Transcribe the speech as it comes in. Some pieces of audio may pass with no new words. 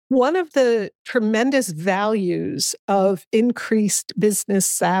One of the tremendous values of increased business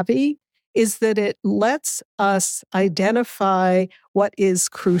savvy is that it lets us identify what is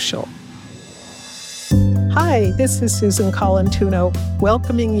crucial. Hi, this is Susan Colantuno,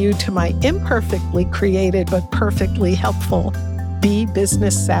 welcoming you to my imperfectly created but perfectly helpful Be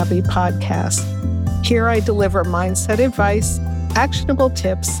Business Savvy podcast. Here I deliver mindset advice, actionable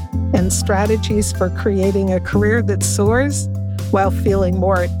tips, and strategies for creating a career that soars while feeling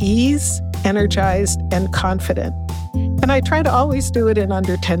more at ease, energized, and confident. And I try to always do it in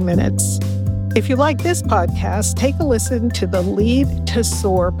under 10 minutes. If you like this podcast, take a listen to the Lead to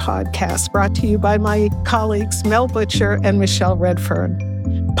Soar podcast, brought to you by my colleagues Mel Butcher and Michelle Redfern.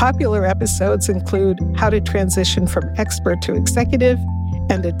 Popular episodes include how to transition from expert to executive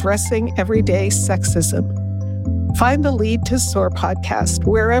and addressing everyday sexism. Find the Lead to Soar podcast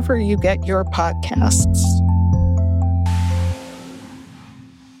wherever you get your podcasts.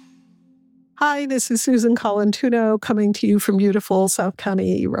 Hi, this is Susan Colantuno coming to you from beautiful South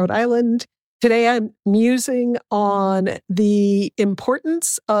County, Rhode Island. Today I'm musing on the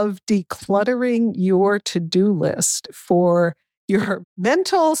importance of decluttering your to-do list for your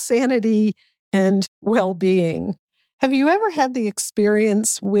mental sanity and well-being. Have you ever had the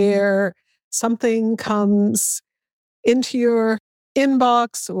experience where something comes into your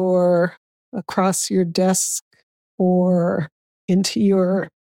inbox or across your desk or into your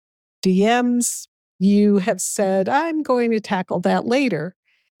DMs? You have said, I'm going to tackle that later.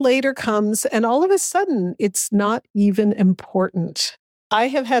 Later comes, and all of a sudden, it's not even important. I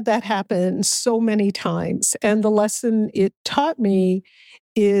have had that happen so many times. And the lesson it taught me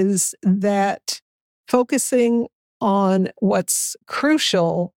is that focusing on what's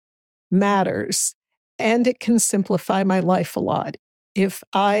crucial matters, and it can simplify my life a lot. If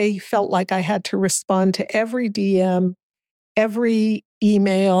I felt like I had to respond to every DM, every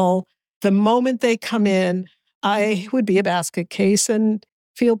email, the moment they come in, I would be a basket case and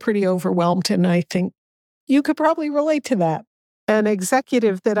feel pretty overwhelmed. And I think you could probably relate to that. An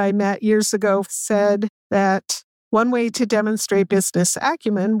executive that I met years ago said that one way to demonstrate business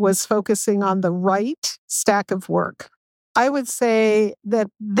acumen was focusing on the right stack of work. I would say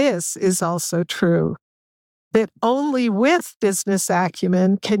that this is also true, that only with business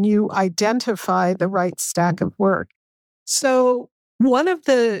acumen can you identify the right stack of work. So one of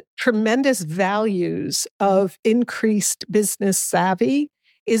the tremendous values of increased business savvy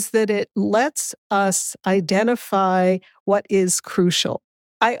is that it lets us identify what is crucial.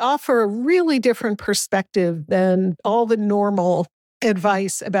 I offer a really different perspective than all the normal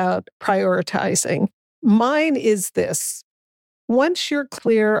advice about prioritizing. Mine is this: once you're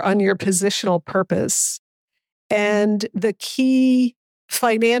clear on your positional purpose and the key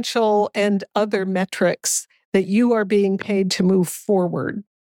financial and other metrics that you are being paid to move forward,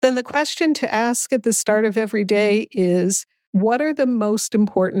 then the question to ask at the start of every day is, what are the most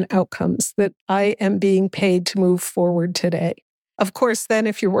important outcomes that I am being paid to move forward today? Of course, then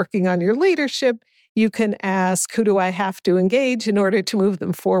if you're working on your leadership, you can ask, who do I have to engage in order to move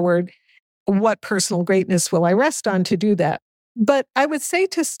them forward? What personal greatness will I rest on to do that? But I would say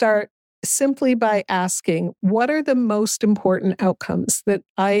to start simply by asking, what are the most important outcomes that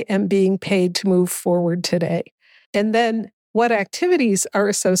I am being paid to move forward today? And then what activities are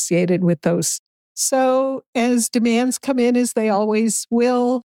associated with those? So as demands come in, as they always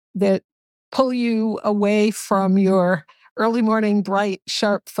will, that pull you away from your early morning, bright,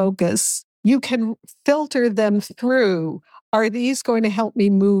 sharp focus, you can filter them through. Are these going to help me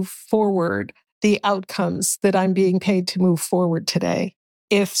move forward the outcomes that I'm being paid to move forward today?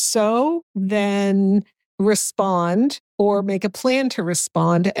 If so, then respond or make a plan to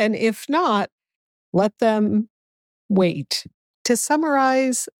respond. And if not, let them wait. To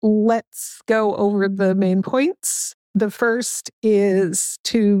summarize, let's go over the main points. The first is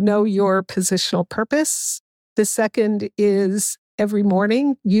to know your positional purpose. The second is every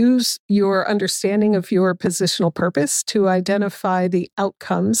morning, use your understanding of your positional purpose to identify the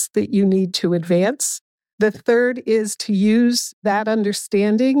outcomes that you need to advance. The third is to use that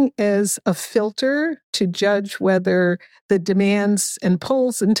understanding as a filter to judge whether the demands and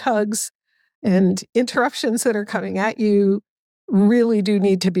pulls and tugs and interruptions that are coming at you really do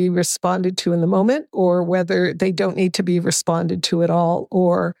need to be responded to in the moment, or whether they don't need to be responded to at all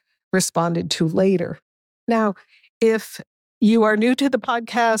or responded to later. Now, if you are new to the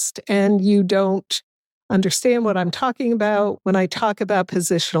podcast and you don't understand what I'm talking about when I talk about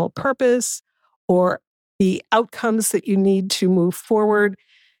positional purpose or the outcomes that you need to move forward,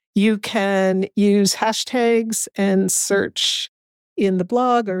 you can use hashtags and search in the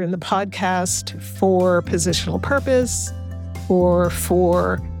blog or in the podcast for positional purpose or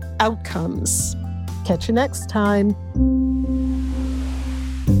for outcomes. Catch you next time.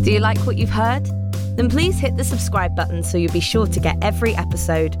 Do you like what you've heard? Then please hit the subscribe button so you'll be sure to get every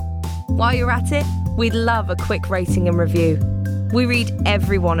episode. While you're at it, we'd love a quick rating and review. We read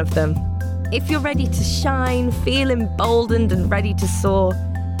every one of them. If you're ready to shine, feel emboldened and ready to soar,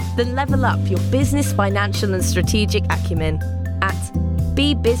 then level up your business, financial and strategic acumen at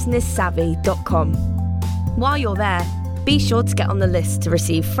bebusinesssavvy.com. While you're there, be sure to get on the list to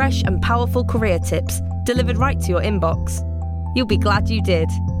receive fresh and powerful career tips delivered right to your inbox. You'll be glad you did.